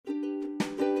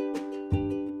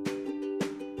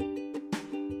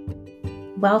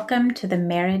Welcome to the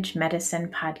Marriage Medicine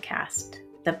Podcast,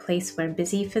 the place where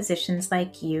busy physicians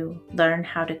like you learn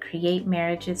how to create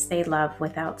marriages they love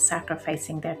without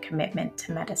sacrificing their commitment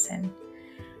to medicine.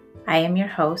 I am your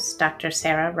host, Dr.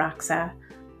 Sarah Roxa,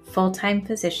 full-time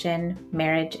physician,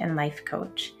 marriage and life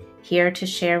coach, here to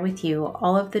share with you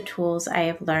all of the tools I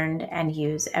have learned and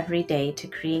use every day to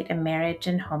create a marriage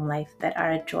and home life that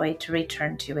are a joy to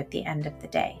return to at the end of the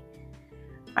day.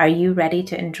 Are you ready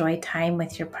to enjoy time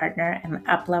with your partner and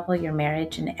uplevel your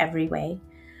marriage in every way?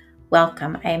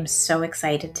 Welcome. I am so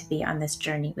excited to be on this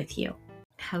journey with you.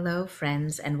 Hello,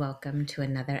 friends, and welcome to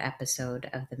another episode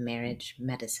of the Marriage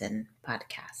Medicine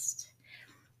Podcast.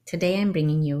 Today, I'm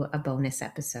bringing you a bonus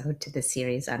episode to the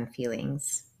series on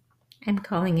feelings. I'm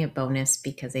calling it bonus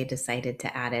because I decided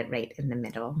to add it right in the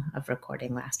middle of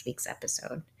recording last week's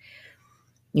episode.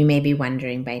 You may be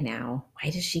wondering by now, why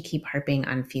does she keep harping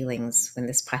on feelings when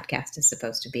this podcast is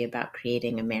supposed to be about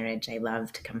creating a marriage I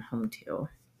love to come home to?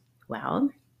 Well,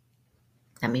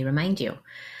 let me remind you.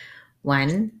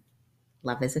 1,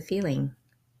 love is a feeling.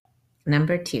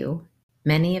 2,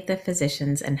 many of the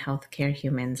physicians and healthcare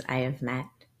humans I have met,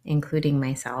 including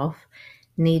myself,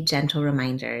 need gentle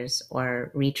reminders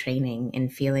or retraining in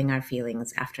feeling our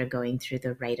feelings after going through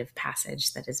the rite of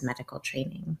passage that is medical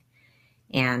training.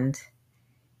 And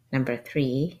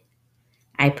 3,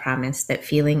 I promise that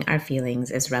feeling our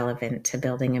feelings is relevant to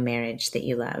building a marriage that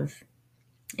you love.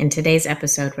 In today's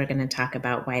episode, we're going to talk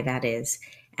about why that is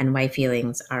and why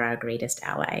feelings are our greatest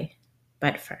ally.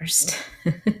 But first,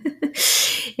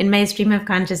 in my stream of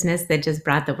consciousness that just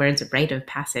brought the words rite of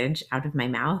passage out of my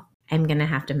mouth, I'm going to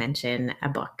have to mention a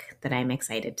book that I'm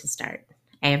excited to start.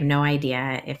 I have no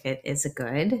idea if it is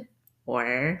good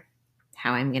or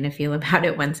how I'm going to feel about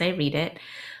it once I read it,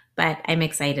 but I'm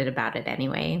excited about it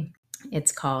anyway.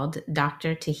 It's called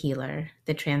Doctor to Healer,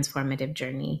 The Transformative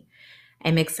Journey.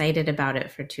 I'm excited about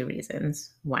it for 2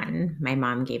 reasons. 1, my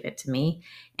mom gave it to me.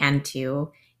 And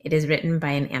 2, it is written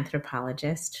by an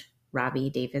anthropologist, Robbie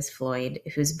Davis Floyd,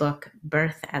 whose book,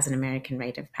 Birth as an American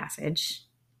Rite of Passage,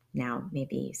 now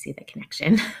maybe you see the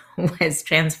connection, was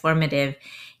transformative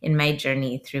in my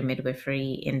journey through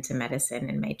midwifery into medicine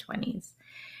in my 20s.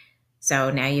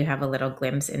 So now you have a little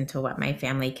glimpse into what my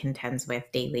family contends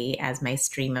with daily as my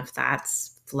stream of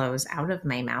thoughts flows out of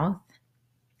my mouth,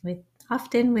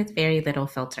 often with very little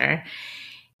filter.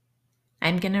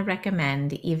 I'm going to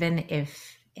recommend, even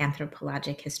if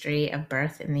anthropologic history of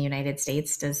birth in the United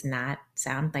States does not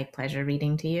sound like pleasure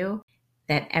reading to you,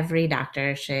 that every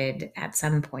doctor should at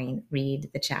some point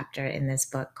read the chapter in this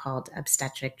book called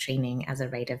Obstetric Training as a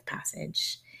Rite of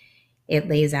Passage. It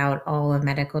lays out all of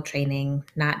medical training,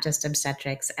 not just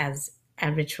obstetrics, as a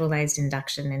ritualized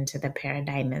induction into the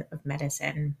paradigm of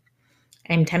medicine.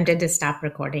 I'm tempted to stop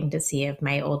recording to see if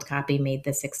my old copy made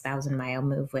the 6,000-mile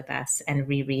move with us and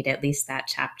reread at least that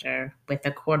chapter with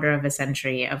a quarter of a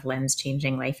century of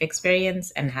lens-changing life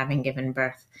experience and having given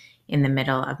birth in the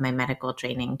middle of my medical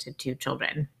training to 2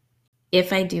 children.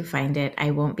 If I do find it,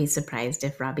 I won't be surprised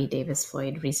if Robbie Davis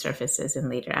Floyd resurfaces in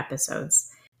later episodes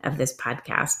of this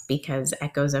podcast, because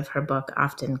echoes of her book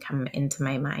often come into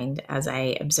my mind as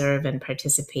I observe and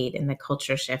participate in the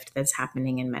culture shift that's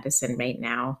happening in medicine right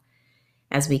now,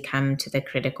 as we come to the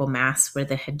critical mass where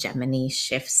the hegemony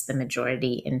shifts the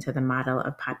majority into the model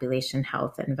of population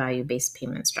health and value-based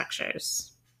payment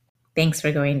structures. Thanks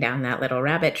for going down that little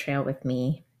rabbit trail with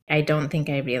me. I don't think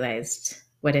I realized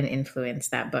what an influence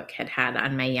that book had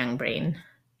on my young brain.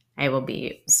 I will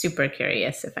be super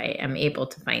curious if I am able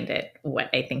to find it, what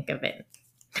I think of it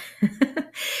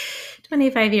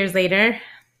 25 years later.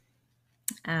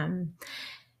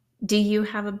 Do you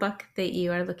have a book that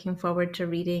you are looking forward to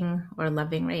reading or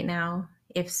loving right now?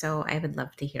 If so, I would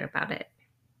love to hear about it.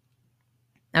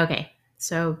 Okay,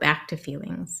 so back to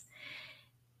feelings.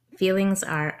 Feelings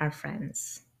are our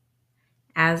friends.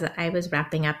 As I was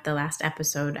wrapping up the last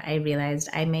episode, I realized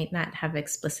I might not have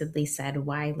explicitly said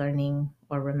why learning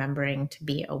or remembering to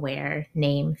be aware,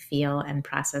 name, feel, and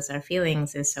process our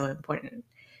feelings is so important.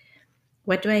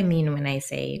 What do I mean when I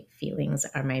say feelings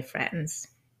are my friends?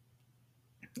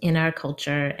 In our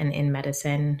culture and in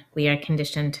medicine, we are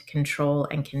conditioned to control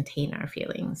and contain our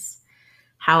feelings.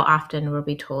 How often were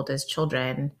we told as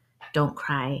children, don't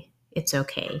cry, it's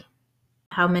okay?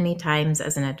 How many times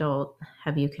as an adult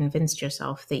have you convinced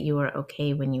yourself that you were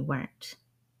okay when you weren't?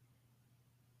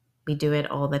 We do it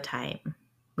all the time.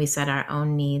 We set our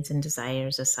own needs and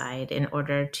desires aside in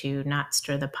order to not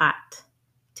stir the pot,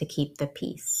 to keep the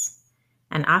peace,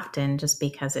 and often just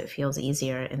because it feels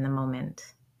easier in the moment.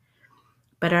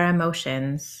 But our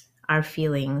emotions, our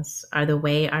feelings, are the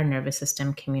way our nervous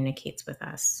system communicates with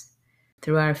us.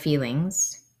 Through our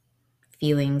feelings,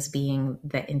 feelings being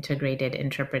the integrated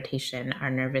interpretation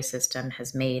our nervous system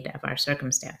has made of our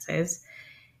circumstances,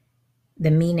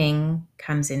 the meaning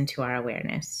comes into our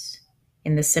awareness.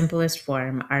 In the simplest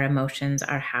form, our emotions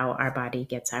are how our body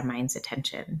gets our mind's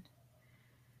attention.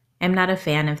 I'm not a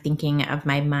fan of thinking of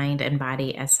my mind and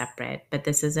body as separate, but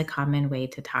this is a common way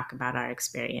to talk about our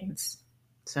experience,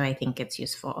 so I think it's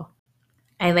useful.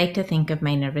 I like to think of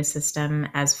my nervous system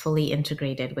as fully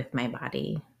integrated with my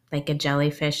body, like a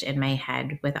jellyfish in my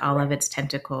head with all of its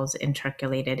tentacles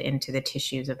intercalated into the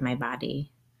tissues of my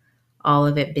body, all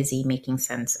of it busy making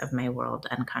sense of my world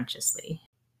unconsciously.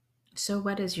 So,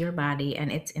 what is your body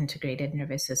and its integrated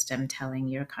nervous system telling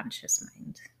your conscious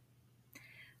mind?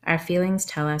 Our feelings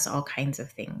tell us all kinds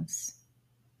of things.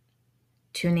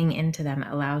 Tuning into them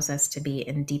allows us to be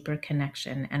in deeper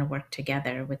connection and work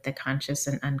together with the conscious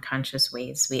and unconscious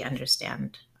ways we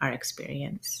understand our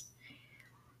experience.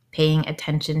 Paying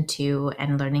attention to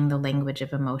and learning the language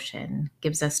of emotion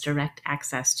gives us direct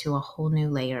access to a whole new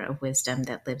layer of wisdom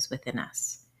that lives within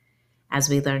us. As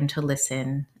we learn to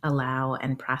listen, allow,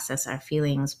 and process our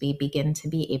feelings, we begin to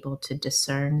be able to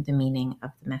discern the meaning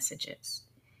of the messages.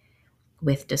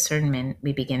 With discernment,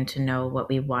 we begin to know what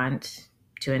we want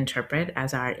to interpret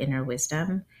as our inner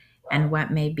wisdom and what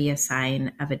may be a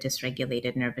sign of a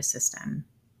dysregulated nervous system.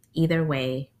 Either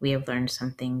way, we have learned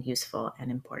something useful and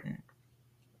important.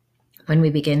 When we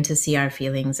begin to see our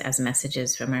feelings as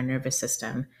messages from our nervous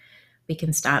system, we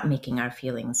can stop making our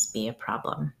feelings be a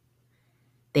problem.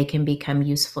 They can become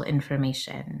useful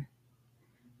information.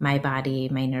 My body,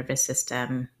 my nervous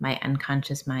system, my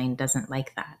unconscious mind doesn't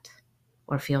like that,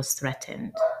 or feels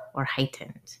threatened, or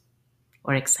heightened,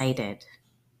 or excited,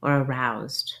 or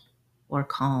aroused, or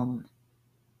calm,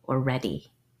 or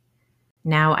ready.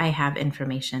 Now I have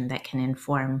information that can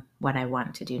inform what I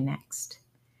want to do next.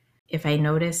 If I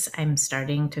notice I'm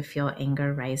starting to feel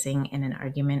anger rising in an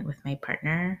argument with my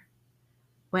partner,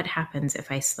 what happens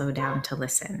if I slow down to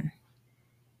listen?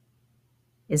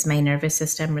 Is my nervous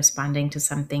system responding to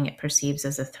something it perceives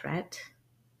as a threat,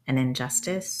 an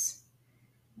injustice?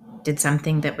 Did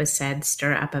something that was said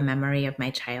stir up a memory of my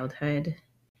childhood?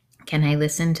 Can I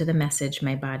listen to the message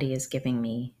my body is giving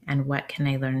me, and what can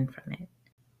I learn from it?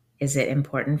 Is it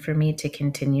important for me to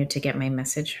continue to get my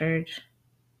message heard?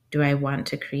 Do I want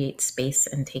to create space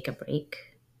and take a break?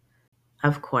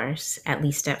 Of course, at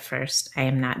least at first, I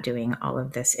am not doing all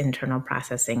of this internal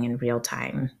processing in real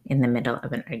time in the middle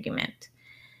of an argument.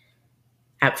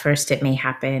 At first, it may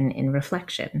happen in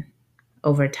reflection.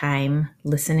 Over time,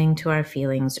 listening to our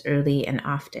feelings early and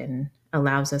often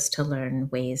allows us to learn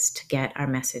ways to get our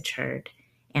message heard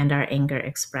and our anger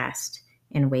expressed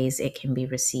in ways it can be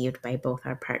received by both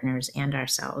our partners and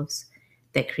ourselves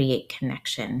that create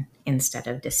connection instead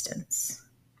of distance.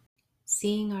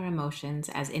 Seeing our emotions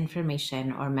as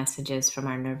information or messages from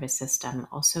our nervous system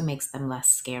also makes them less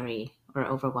scary or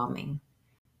overwhelming.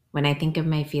 When I think of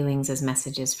my feelings as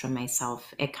messages from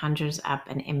myself, it conjures up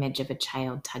an image of a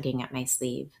child tugging at my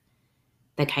sleeve,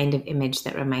 the kind of image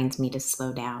that reminds me to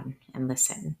slow down and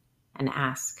listen and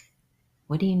ask,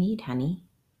 "What do you need, honey?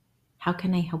 How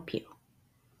can I help you?"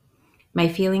 My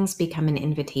feelings become an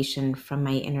invitation from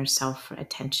my inner self for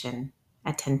attention,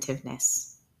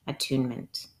 attentiveness,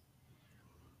 attunement.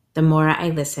 The more I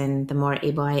listen, the more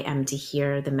able I am to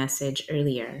hear the message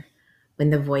earlier, when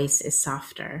the voice is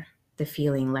softer, the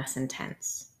feeling less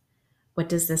intense. What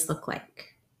does this look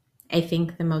like? I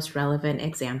think the most relevant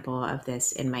example of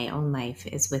this in my own life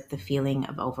is with the feeling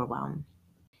of overwhelm.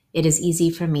 It is easy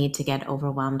for me to get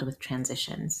overwhelmed with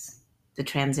transitions. The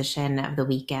transition of the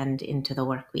weekend into the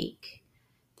work week,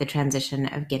 the transition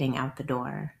of getting out the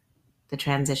door, the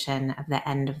transition of the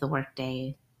end of the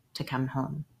workday to come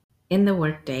home. In the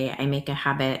workday, I make a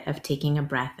habit of taking a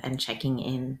breath and checking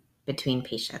in between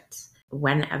patients.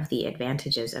 One of the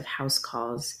advantages of house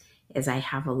calls is I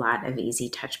have a lot of easy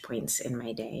touch points in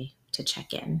my day to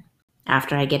check in.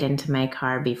 After I get into my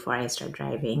car before I start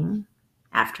driving,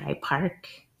 after I park,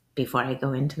 before I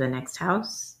go into the next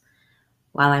house,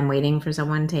 while I'm waiting for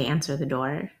someone to answer the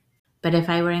door. But if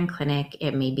I were in clinic,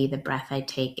 it may be the breath I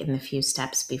take in the few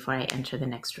steps before I enter the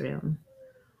next room,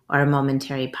 or a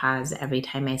momentary pause every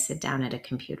time I sit down at a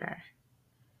computer.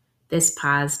 This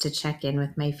pause to check in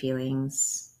with my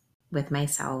feelings, with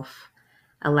myself,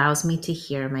 allows me to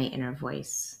hear my inner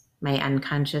voice, my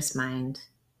unconscious mind,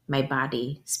 my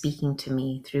body speaking to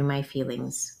me through my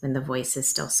feelings when the voice is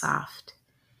still soft.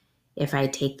 If I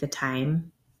take the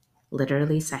time,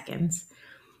 literally seconds,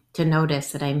 to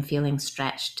notice that I'm feeling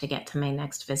stretched to get to my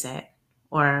next visit,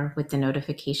 or with the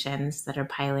notifications that are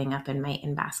piling up in my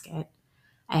in-basket,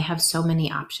 I have so many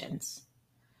options.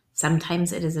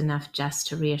 Sometimes it is enough just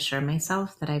to reassure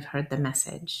myself that I've heard the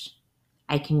message.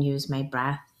 I can use my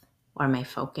breath or my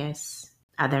focus,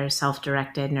 other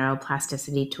self-directed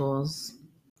neuroplasticity tools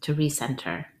to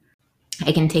recenter.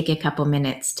 I can take a couple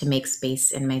minutes to make space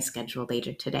in my schedule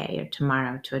later today or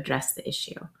tomorrow to address the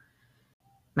issue.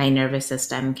 My nervous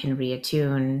system can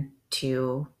reattune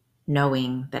to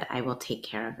knowing that I will take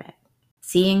care of it.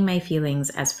 Seeing my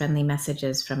feelings as friendly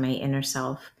messages from my inner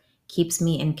self keeps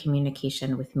me in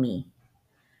communication with me.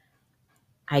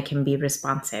 I can be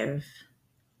responsive.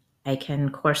 I can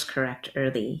course correct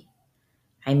early.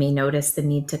 I may notice the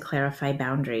need to clarify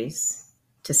boundaries,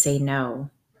 to say no,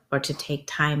 or to take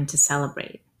time to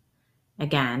celebrate.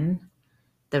 Again,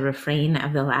 the refrain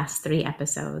of the last 3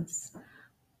 episodes,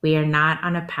 we are not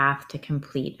on a path to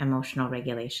complete emotional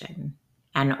regulation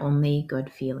and only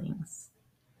good feelings.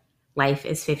 Life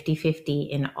is 50-50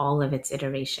 in all of its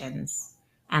iterations,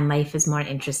 and life is more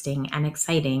interesting and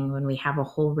exciting when we have a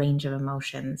whole range of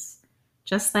emotions,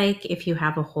 just like if you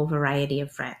have a whole variety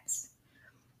of friends.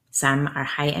 Some are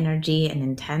high energy and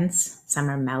intense, some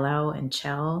are mellow and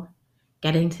chill.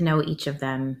 Getting to know each of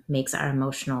them makes our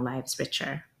emotional lives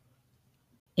richer.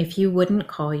 If you wouldn't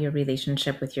call your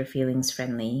relationship with your feelings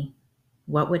friendly,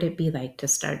 what would it be like to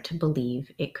start to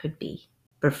believe it could be?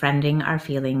 Befriending our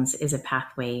feelings is a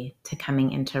pathway to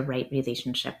coming into right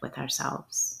relationship with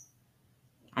ourselves.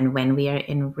 And when we are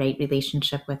in right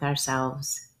relationship with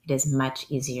ourselves, it is much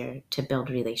easier to build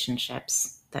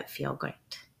relationships that feel great.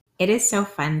 It is so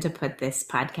fun to put this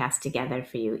podcast together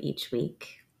for you each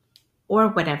week, or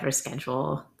whatever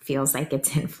schedule feels like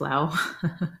it's in flow.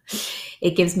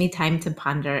 It gives me time to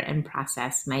ponder and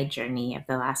process my journey of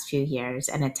the last few years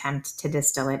and attempt to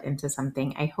distill it into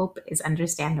something I hope is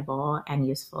understandable and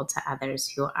useful to others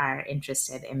who are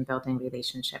interested in building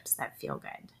relationships that feel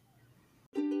good.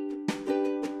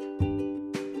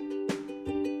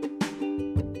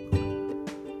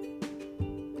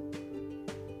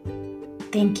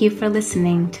 Thank you for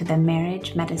listening to the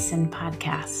Marriage Medicine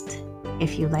Podcast.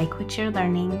 If you like what you're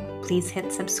learning, please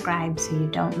hit subscribe so you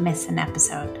don't miss an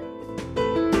episode.